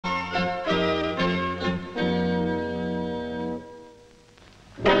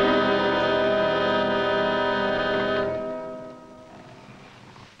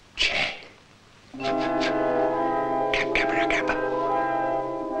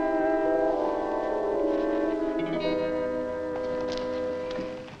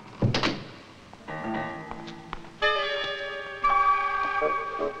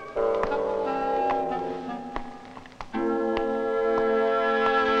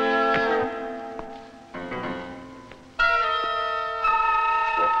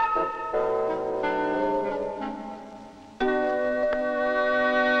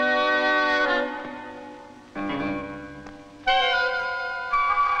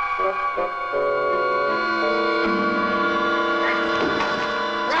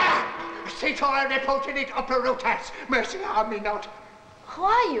Sit all reported it uprooters. Mercy harm me not. Who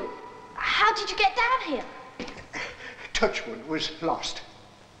are you? How did you get down here? Touchwood was lost.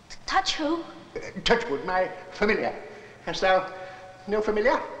 Touch who? Touchwood, my familiar. Hast thou no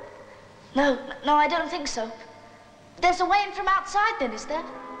familiar? No, I don't think so. There's a way in from outside then, is there?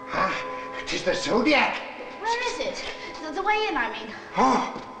 Ah, 'tis the Zodiac. Where is it? The way in, I mean.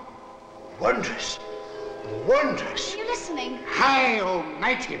 Oh, wondrous. Wondrous. Are you listening? Hi, oh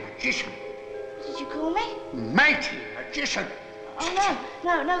mighty magician. What did you call me? Mighty magician. Oh,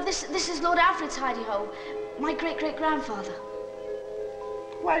 no, this is Lord Alfred's hidey hole. My great-great-grandfather.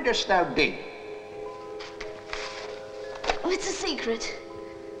 Why dost thou dig? Oh, it's a secret.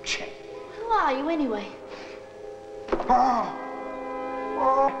 Check. Who are you, anyway?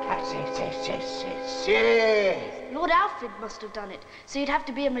 Lord Alfred must have done it, so you'd have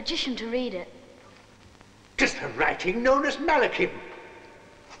to be a magician to read it. 'Tis the writing known as Malachim.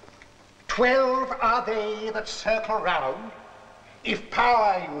 12 are they that circle round. If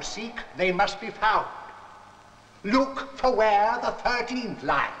power you seek, they must be found. Look for where the 13th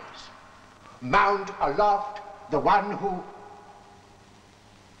lies. Mount aloft the one who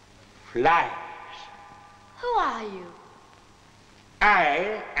flies. Who are you?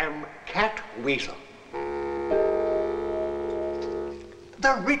 I am Catweazle.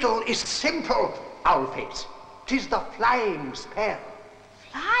 The riddle is simple, Owlface. 'Tis the flying spell.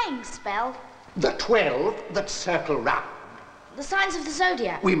 Flying spell? The 12 that circle round. The signs of the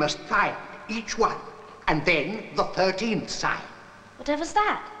Zodiac? We must find each one, and then the 13th sign. Whatever's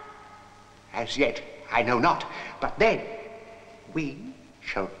that? As yet, I know not, but then we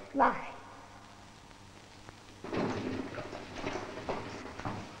shall fly.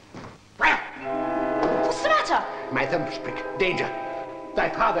 What's the matter? My thumb's prick. Danger. Thy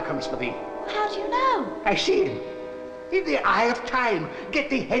father comes for thee. How do you know? I see him. In the eye of time. Get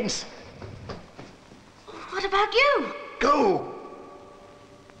thee hence. What about you? Go.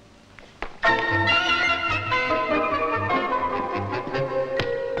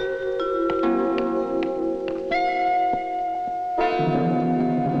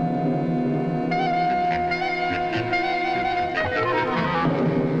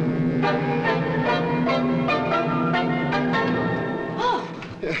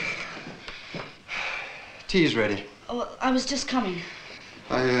 Tea's ready. Oh, I was just coming.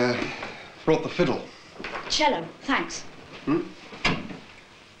 I brought the fiddle. Cello, thanks. Hmm?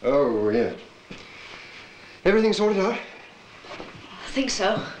 Oh, yeah. Everything sorted out? I think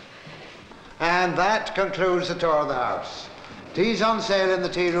so. And that concludes the tour of the house. Tea's on sale in the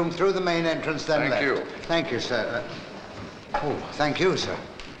tea room through the main entrance, then left. Thank you. Thank you, sir. Oh, thank you, sir.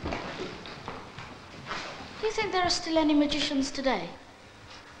 Do you think there are still any magicians today?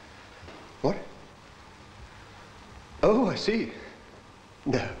 What? Oh, I see.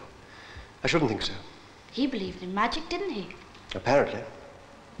 No, I shouldn't think so. He believed in magic, didn't he? Apparently.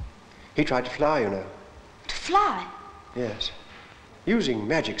 He tried to fly, you know. To fly? Yes. Using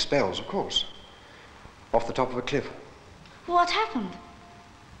magic spells, of course. Off the top of a cliff. What happened?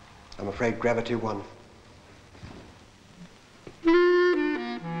 I'm afraid gravity won.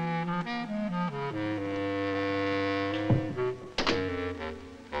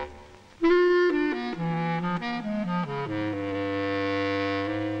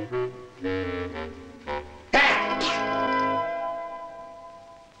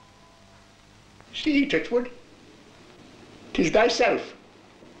 See, Touchwood, 'tis thyself.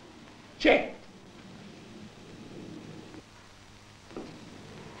 Say.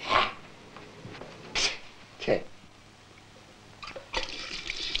 Say.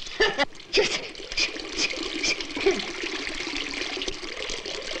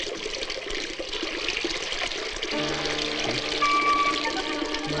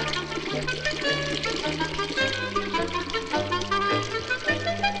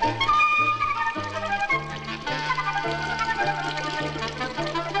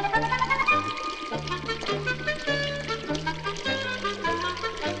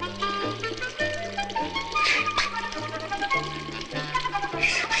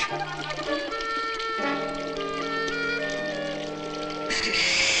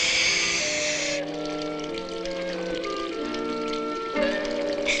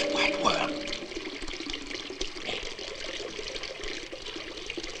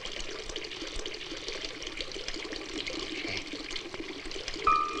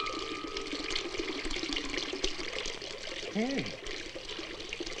 Hey.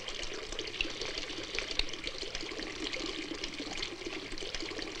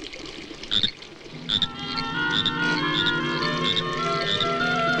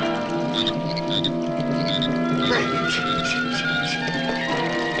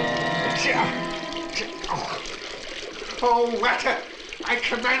 O water, I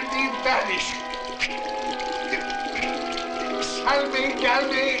command thee vanish. Salve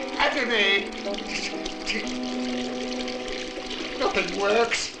galme adone. Nothing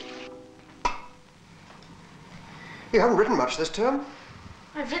works. You haven't written much this term.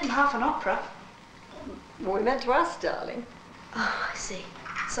 I've written half an opera. Well, we meant to us, darling. Oh, I see.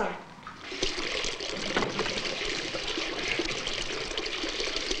 Sorry.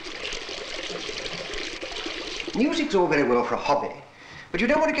 Music's all very well for a hobby, but you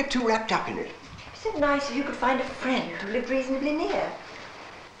don't want to get too wrapped up in it. Isn't it nice if you could find a friend who lived reasonably near?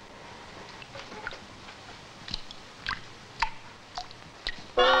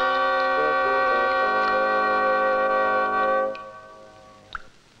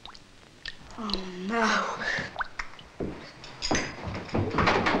 Oh, no.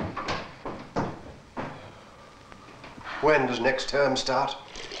 When does next term start?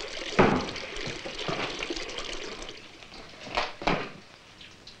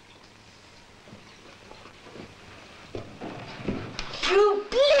 You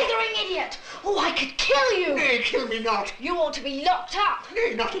blithering idiot! Oh, I could kill you! Nay, kill me not. You ought to be locked up.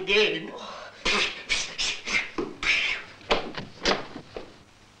 Nay, not again.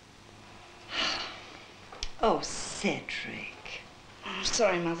 Oh, Cedric. Oh,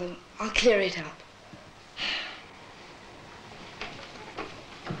 sorry, Mother. I'll clear it up.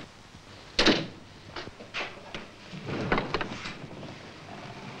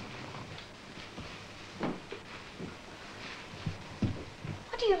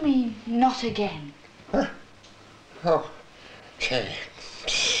 What do you mean, not again? Huh? Oh, okay.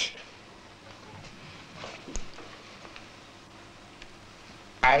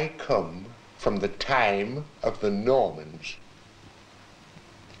 I come from the time of the Normans.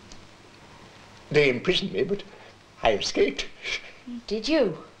 They imprisoned me, but I escaped. Did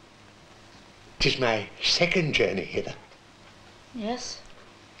you? 'Tis my second journey hither. Yes.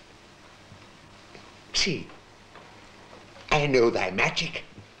 See, I know thy magic.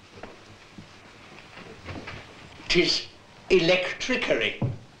 'Tis elec-trickery.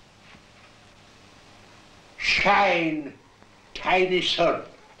 Shine, tiny sun.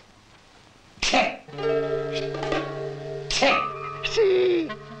 Check. Check.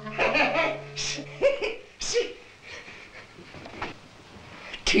 See. See.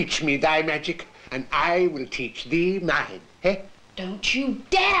 Teach me thy magic, and I will teach thee mine. Eh? Don't you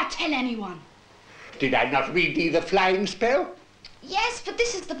dare tell anyone. Did I not read thee the flying spell? Yes, but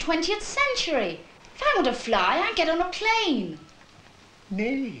this is the 20th century. If I want to fly, I get on a plane.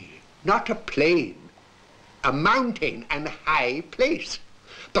 Nay, not a plane. A mountain and high place.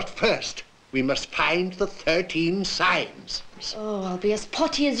 But first, we must find the 13 signs. Oh, I'll be as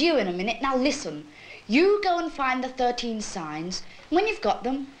potty as you in a minute. Now listen. You go and find the 13 signs. And when you've got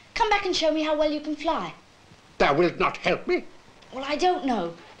them, come back and show me how well you can fly. Thou wilt not help me? Well, I don't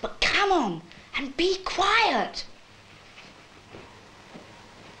know. But come on and be quiet.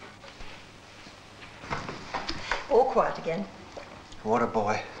 All quiet again. What a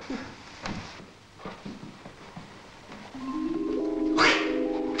boy.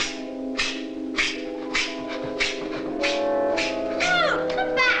 Oh,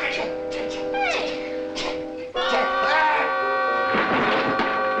 come back. Hey.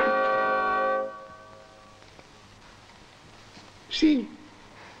 See?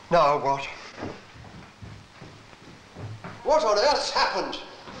 Now what? What on earth's happened?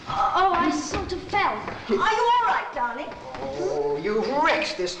 Oh, I sort of fell. Are you all right, darling? Oh, you've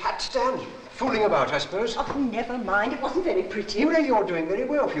wrecked this hat stand. Fooling about, I suppose. Oh, never mind. It wasn't very pretty. You know you're doing very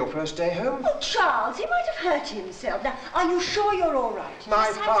well for your first day home. Oh, Charles, he might have hurt himself. Now, are you sure you're all right?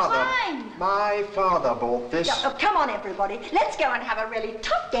 Yes, I'm fine. My father bought this. Oh, come on, everybody. Let's go and have a really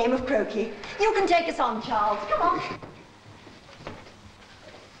tough game of croquet. You can take us on, Charles. Come on.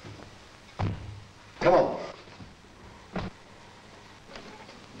 Come on.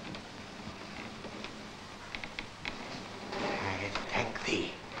 I thank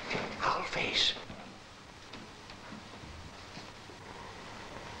thee, Alface.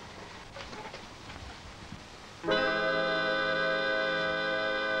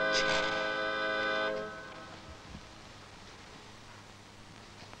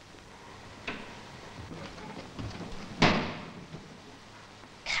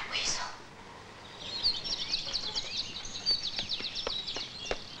 Catweazle.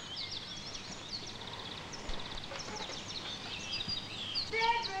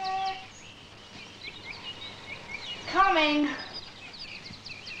 Coming.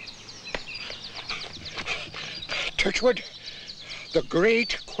 Touchwood, the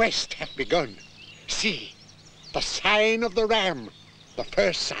great quest hath begun. See, the sign of the ram, the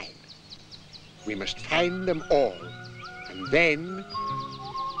first sign. We must find them all And then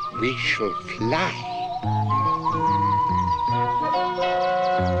we shall fly.